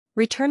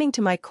Returning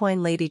to my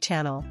Coin Lady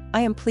channel, I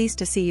am pleased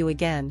to see you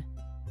again.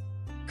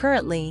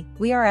 Currently,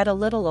 we are at a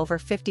little over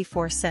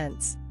 54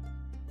 cents.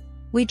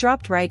 We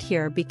dropped right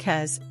here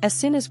because, as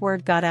soon as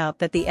word got out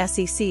that the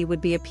SEC would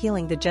be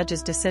appealing the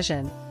judge's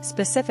decision,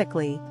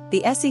 specifically,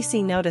 the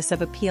SEC notice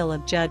of appeal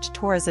of Judge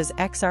Torres's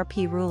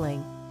Xrp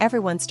ruling,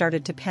 everyone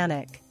started to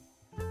panic.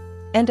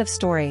 End of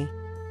story.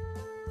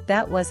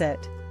 That was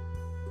it.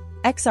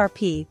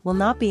 Xrp will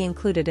not be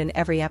included in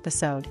every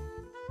episode.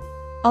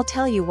 I'll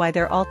tell you why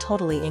they're all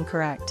totally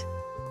incorrect.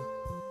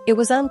 It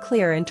was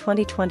unclear in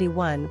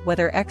 2021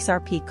 whether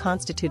Xrp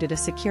constituted a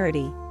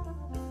security.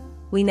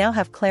 We now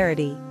have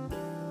clarity.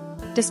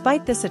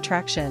 Despite this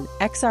attraction,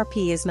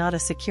 Xrp is not a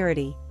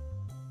security.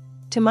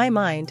 To my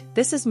mind,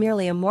 this is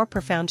merely a more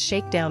profound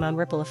shakedown on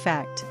Ripple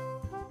effect.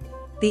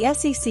 The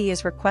SEC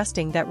is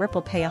requesting that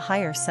Ripple pay a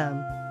higher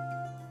sum.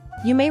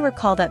 You may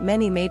recall that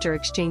many major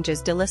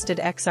exchanges delisted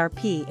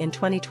Xrp in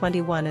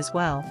 2021 as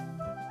well.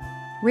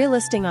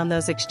 Relisting on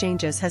those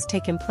exchanges has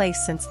taken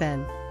place since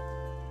then.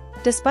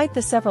 Despite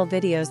the several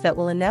videos that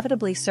will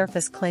inevitably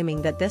surface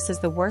claiming that this is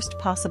the worst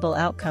possible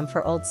outcome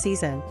for alt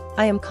season,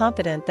 I am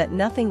confident that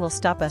nothing will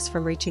stop us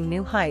from reaching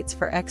new heights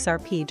for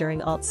Xrp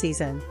during alt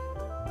season.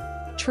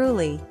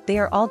 Truly, they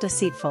are all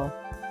deceitful.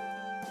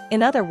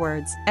 In other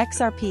words,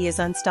 Xrp is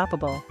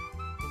unstoppable.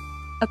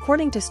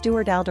 According to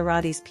Stuart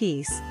Alderoty's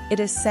piece, it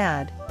is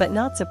sad, but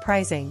not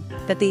surprising,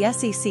 that the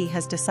SEC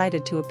has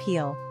decided to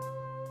appeal.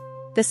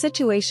 The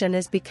situation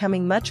is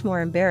becoming much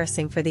more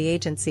embarrassing for the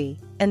agency,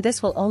 and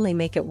this will only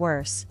make it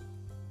worse.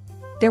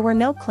 There were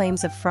no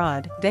claims of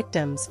fraud,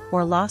 victims,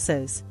 or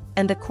losses,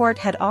 and the court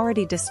had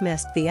already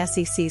dismissed the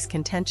SEC's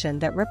contention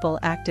that Ripple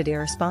acted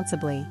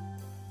irresponsibly.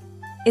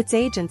 Its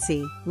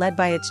agency, led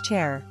by its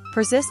chair,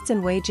 persists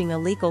in waging a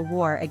legal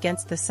war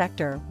against the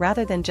sector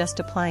rather than just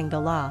applying the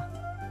law.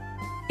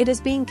 It is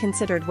being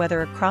considered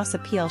whether a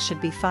cross-appeal should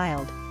be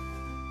filed.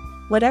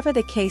 Whatever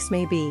the case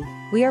may be,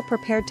 we are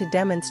prepared to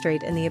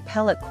demonstrate in the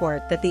appellate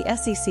court that the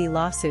SEC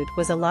lawsuit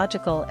was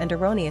illogical and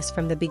erroneous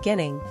from the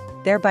beginning,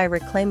 thereby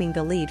reclaiming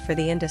the lead for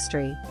the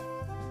industry.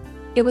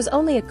 It was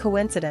only a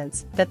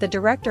coincidence that the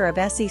director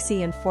of SEC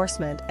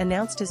enforcement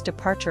announced his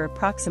departure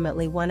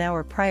approximately 1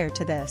 hour prior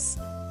to this.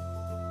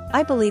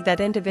 I believe that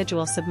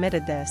individual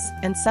submitted this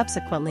and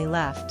subsequently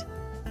left.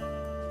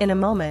 In a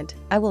moment,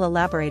 I will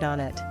elaborate on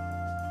it.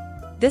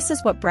 This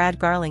is what Brad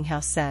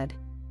Garlinghouse said.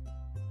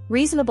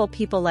 Reasonable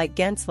people like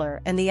Gensler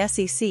and the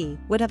SEC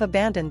would have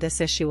abandoned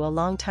this issue a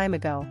long time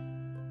ago.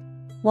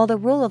 While the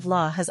rule of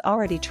law has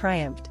already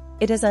triumphed,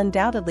 it has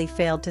undoubtedly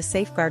failed to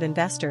safeguard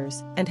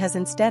investors and has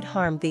instead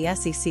harmed the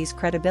SEC's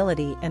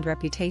credibility and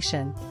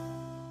reputation.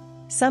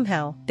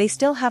 Somehow, they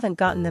still haven't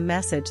gotten the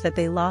message that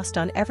they lost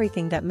on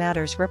everything that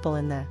matters Ripple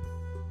in the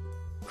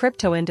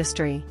crypto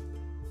industry.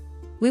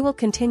 We will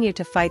continue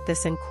to fight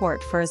this in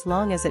court for as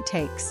long as it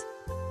takes.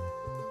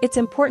 It's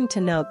important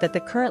to note that the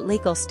current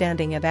legal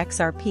standing of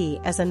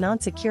Xrp as a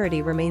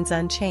non-security remains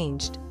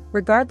unchanged,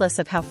 regardless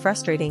of how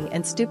frustrating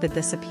and stupid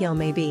this appeal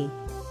may be.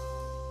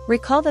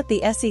 Recall that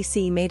the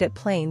SEC made it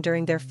plain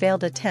during their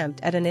failed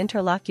attempt at an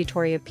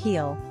interlocutory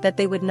appeal that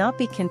they would not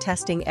be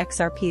contesting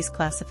Xrp's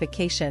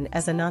classification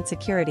as a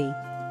non-security.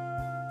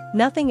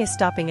 Nothing is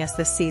stopping us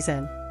this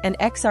season, and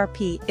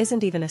Xrp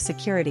isn't even a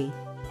security.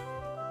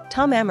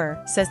 Tom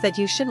Emmer says that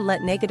you shouldn't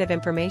let negative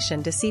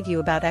information deceive you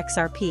about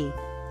Xrp.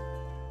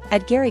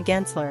 At Gary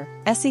Gensler,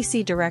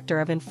 SEC Director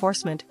of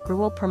Enforcement,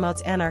 Gruel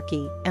promotes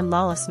anarchy and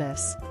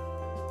lawlessness.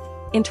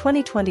 In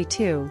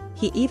 2022,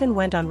 he even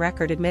went on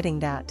record admitting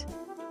that.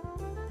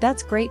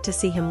 That's great to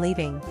see him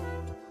leaving.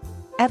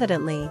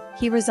 Evidently,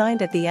 he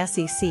resigned at the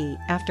SEC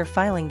after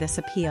filing this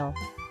appeal.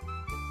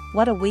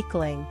 What a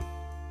weakling.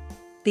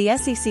 The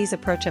SEC's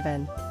approach of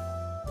an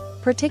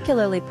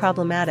particularly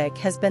problematic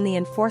has been the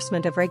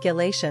enforcement of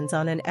regulations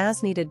on an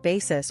as-needed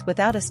basis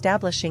without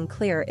establishing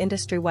clear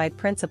industry-wide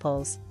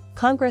principles.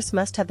 Congress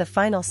must have the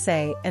final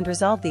say and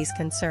resolve these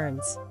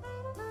concerns.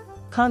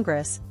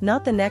 Congress,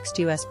 not the next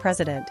US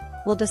president,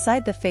 will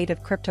decide the fate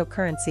of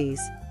cryptocurrencies.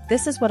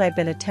 This is what I've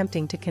been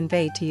attempting to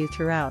convey to you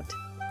throughout.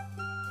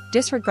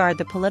 Disregard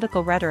the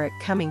political rhetoric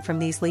coming from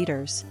these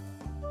leaders.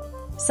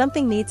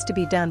 Something needs to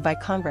be done by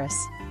Congress.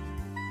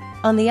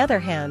 On the other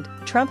hand,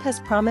 Trump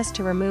has promised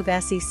to remove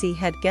SEC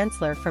head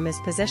Gensler from his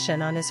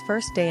position on his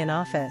first day in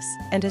office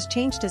and has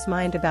changed his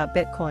mind about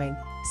Bitcoin,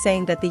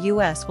 saying that the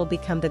US will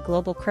become the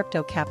global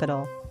crypto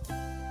capital.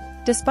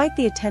 Despite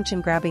the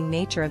attention-grabbing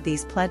nature of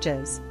these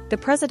pledges, the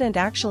president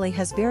actually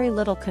has very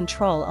little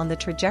control on the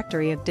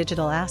trajectory of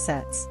digital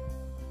assets.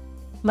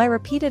 My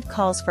repeated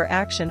calls for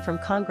action from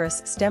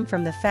Congress stem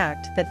from the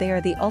fact that they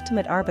are the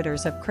ultimate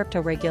arbiters of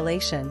crypto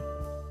regulation.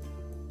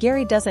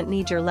 Gary doesn't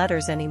need your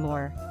letters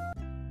anymore.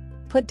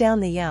 Put down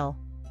the yell.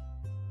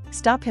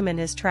 Stop him in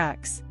his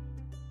tracks.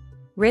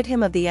 Rid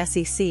him of the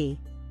SEC.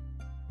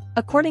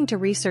 According to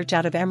research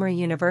out of Emory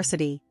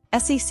University,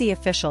 SEC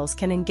officials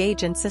can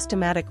engage in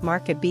systematic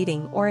market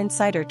beating or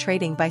insider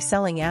trading by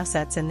selling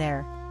assets in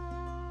their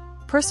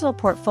personal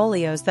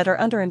portfolios that are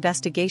under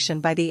investigation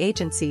by the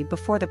agency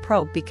before the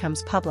probe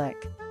becomes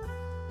public.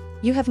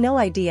 You have no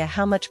idea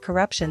how much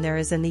corruption there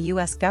is in the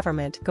US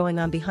government going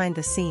on behind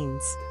the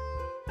scenes.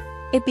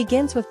 It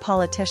begins with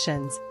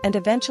politicians and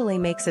eventually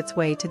makes its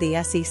way to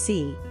the SEC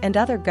and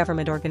other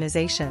government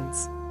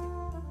organizations.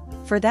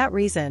 For that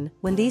reason,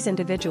 when these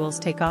individuals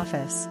take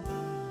office,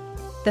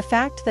 the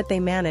fact that they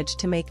manage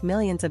to make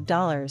millions of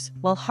dollars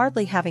while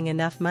hardly having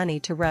enough money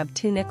to rub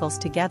two nickels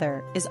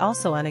together is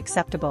also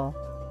unacceptable.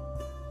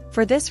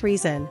 For this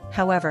reason,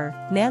 however,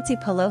 Nancy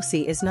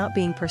Pelosi is not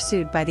being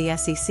pursued by the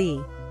SEC.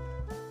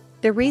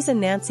 The reason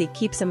Nancy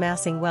keeps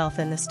amassing wealth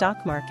in the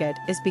stock market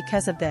is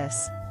because of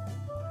this.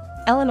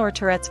 Eleanor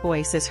Tourette's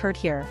voice is heard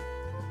here.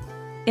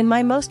 In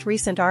my most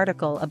recent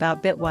article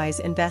about Bitwise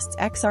Invest's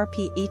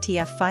XRP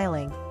ETF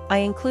filing, I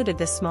included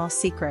this small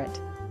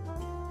secret.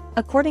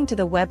 According to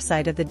the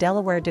website of the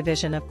Delaware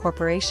Division of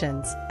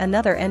Corporations,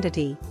 another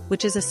entity,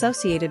 which is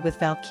associated with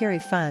Valkyrie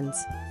Funds,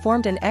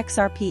 formed an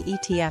XRP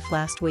ETF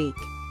last week.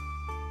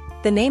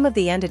 The name of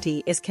the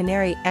entity is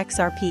Canary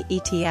XRP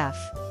ETF.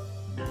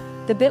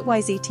 The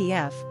Bitwise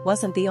ETF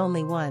wasn't the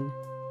only one.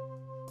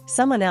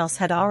 Someone else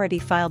had already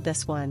filed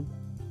this one.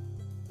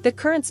 The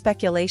current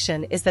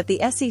speculation is that the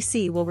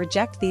SEC will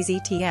reject these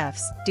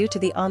ETFs due to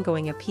the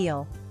ongoing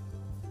appeal.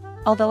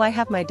 Although I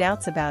have my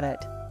doubts about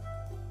it.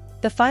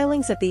 The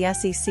filings at the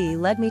SEC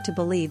led me to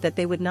believe that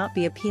they would not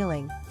be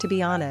appealing, to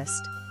be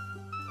honest.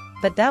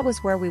 But that was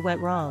where we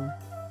went wrong.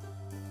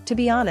 To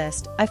be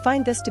honest, I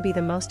find this to be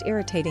the most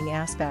irritating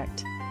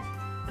aspect.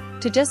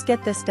 To just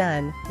get this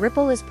done,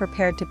 Ripple is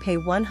prepared to pay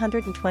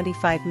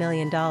 $125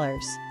 million.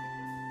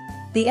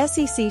 The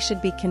SEC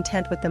should be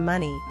content with the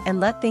money and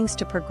let things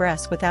to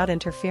progress without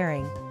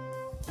interfering.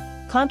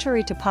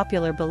 Contrary to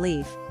popular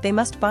belief, they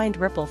must bind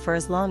Ripple for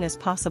as long as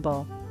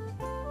possible.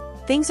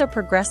 Things are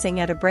progressing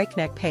at a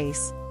breakneck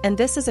pace, and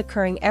this is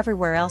occurring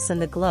everywhere else in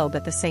the globe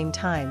at the same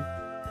time.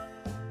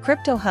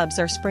 Crypto hubs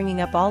are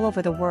springing up all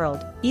over the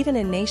world, even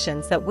in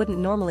nations that wouldn't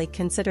normally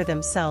consider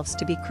themselves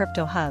to be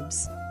crypto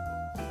hubs.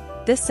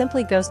 This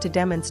simply goes to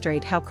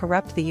demonstrate how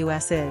corrupt the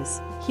US is.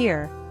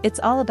 Here, it's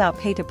all about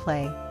pay to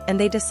play, and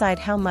they decide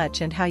how much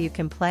and how you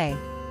can play.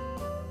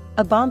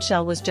 A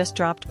bombshell was just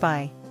dropped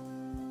by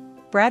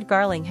Brad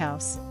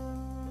Garlinghouse.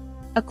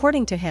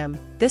 According to him,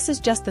 this is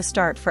just the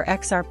start for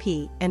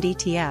XRP and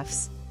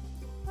ETFs.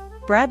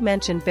 Brad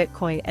mentioned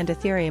Bitcoin and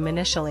Ethereum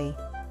initially.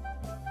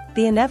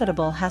 The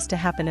inevitable has to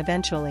happen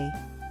eventually.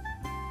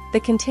 The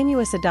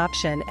continuous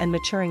adoption and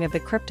maturing of the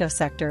crypto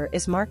sector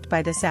is marked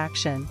by this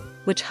action,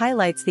 which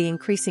highlights the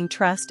increasing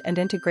trust and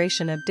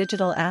integration of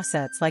digital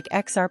assets like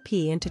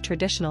XRP into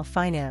traditional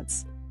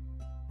finance.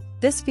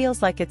 This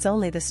feels like it's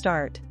only the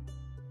start.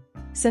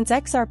 Since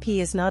XRP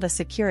is not a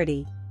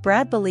security,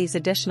 Brad believes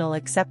additional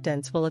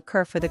acceptance will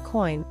occur for the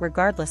coin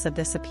regardless of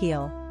this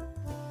appeal.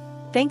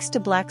 Thanks to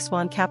Black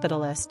Swan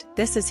Capitalist,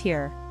 this is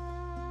here.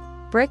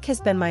 Brick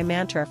has been my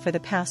mantra for the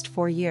past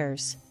 4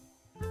 years.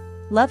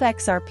 Love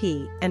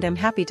XRP, and I'm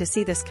happy to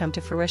see this come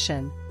to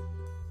fruition.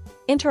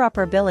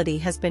 Interoperability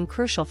has been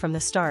crucial from the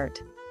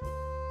start.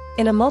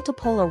 In a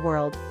multipolar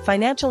world,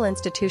 financial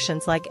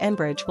institutions like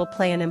Enbridge will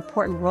play an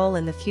important role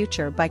in the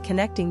future by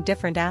connecting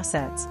different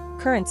assets,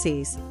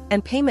 currencies,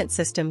 and payment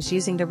systems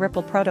using the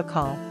Ripple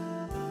protocol.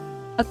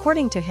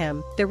 According to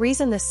him, the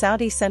reason the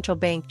Saudi central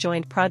bank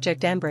joined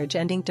Project Enbridge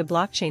and inked a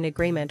blockchain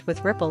agreement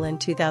with Ripple in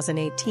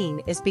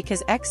 2018 is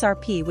because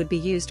XRP would be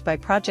used by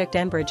Project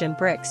Enbridge and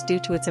BRICS due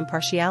to its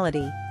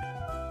impartiality.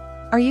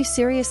 Are you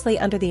seriously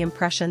under the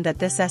impression that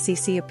this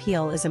SEC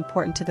appeal is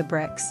important to the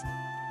BRICS?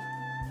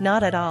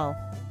 Not at all.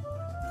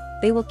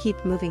 They will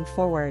keep moving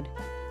forward.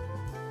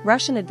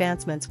 Russian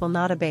advancements will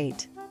not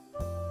abate.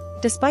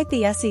 Despite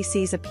the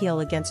SEC's appeal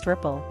against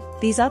Ripple,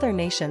 these other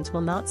nations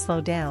will not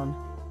slow down.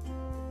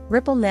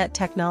 RippleNet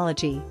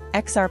technology,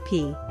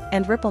 XRP,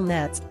 and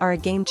RippleNets are a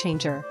game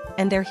changer,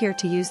 and they're here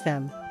to use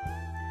them.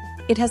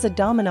 It has a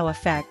domino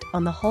effect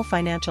on the whole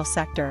financial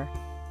sector.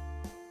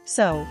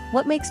 So,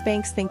 what makes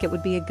banks think it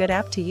would be a good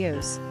app to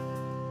use?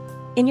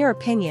 In your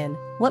opinion,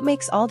 what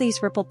makes all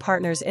these Ripple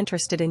partners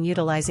interested in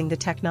utilizing the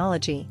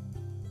technology?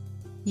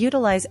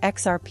 Utilize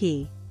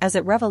XRP, as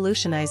it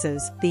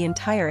revolutionizes the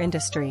entire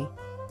industry.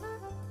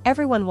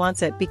 Everyone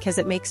wants it because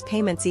it makes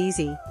payments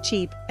easy,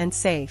 cheap, and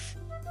safe.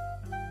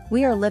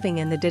 We are living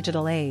in the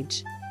digital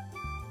age.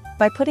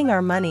 By putting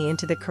our money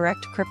into the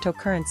correct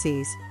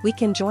cryptocurrencies, we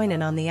can join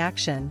in on the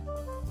action.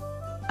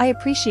 I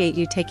appreciate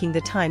you taking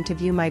the time to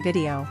view my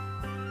video.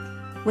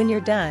 When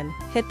you're done,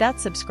 hit that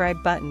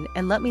subscribe button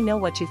and let me know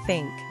what you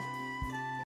think.